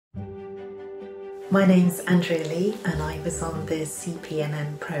My name's Andrea Lee and I was on the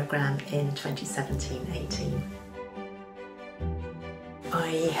CPMM programme in 2017-18.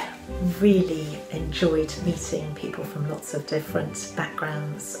 I really enjoyed meeting people from lots of different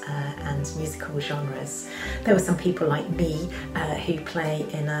backgrounds and musical genres. There were some people like me who play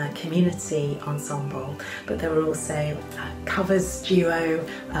in a community ensemble, but there were also covers duo,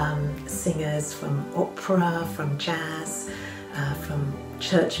 singers from opera, from jazz, from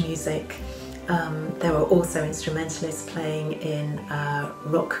church music. There were also instrumentalists playing in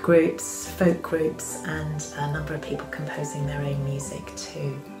rock groups, folk groups, and a number of people composing their own music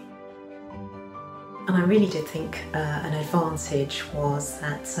too. And I really did think an advantage was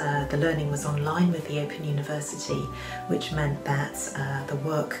that the learning was online with the Open University, which meant that the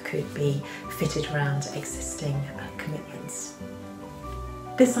work could be fitted around existing commitments.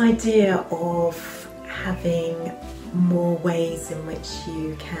 This idea of having more ways in which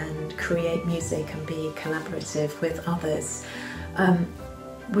you can create music and be collaborative with others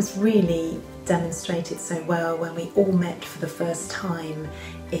was really demonstrated so well when we all met for the first time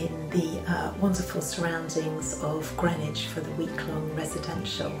in the wonderful surroundings of Greenwich for the week-long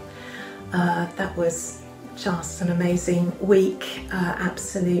residential. That was just an amazing week,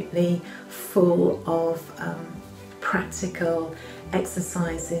 absolutely full of practical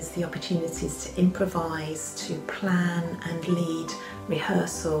exercises, the opportunities to improvise, to plan and lead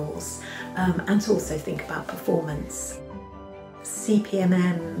rehearsals, and to also think about performance.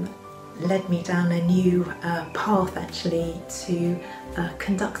 CPMM led me down a new path actually to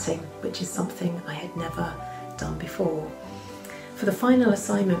conducting, which is something I had never done before. For the final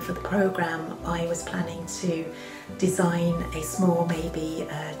assignment for the programme, I was planning to design a small, maybe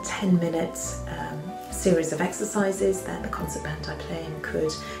 10-minute series of exercises that the concert band I play in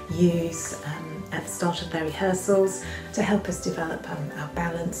could use at the start of their rehearsals to help us develop our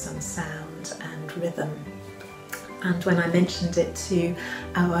balance and sound and rhythm. And when I mentioned it to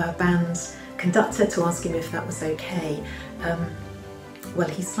our band conductor to ask him if that was okay, well,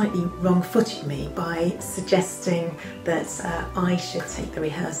 he slightly wrong-footed me by suggesting that I should take the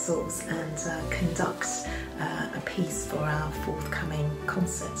rehearsals and conduct a piece for our forthcoming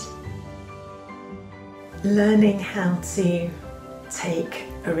concert. Learning how to take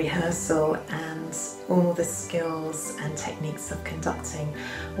a rehearsal and all the skills and techniques of conducting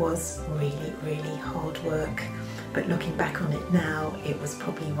was really, really hard work. But looking back on it now, it was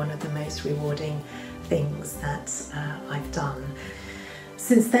probably one of the most rewarding things that I've done.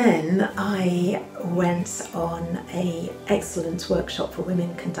 Since then, I went on an excellent workshop for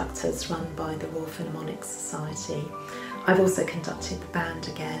women conductors run by the Royal Philharmonic Society. I've also conducted the band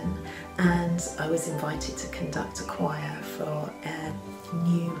again, and I was invited to conduct a choir for a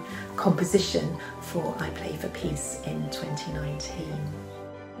new composition for I Play for Peace in 2019.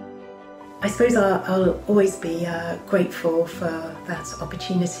 I suppose I'll always be grateful for that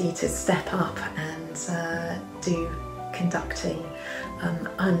opportunity to step up and do conducting,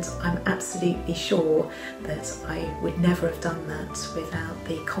 and I'm absolutely sure that I would never have done that without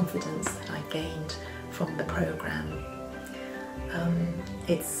the confidence that I gained from the programme.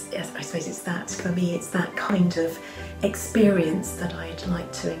 I suppose it's that, for me, it's that kind of experience that I'd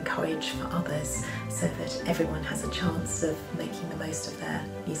like to encourage for others so that everyone has a chance of making the most of their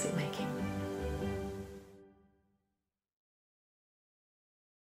music making.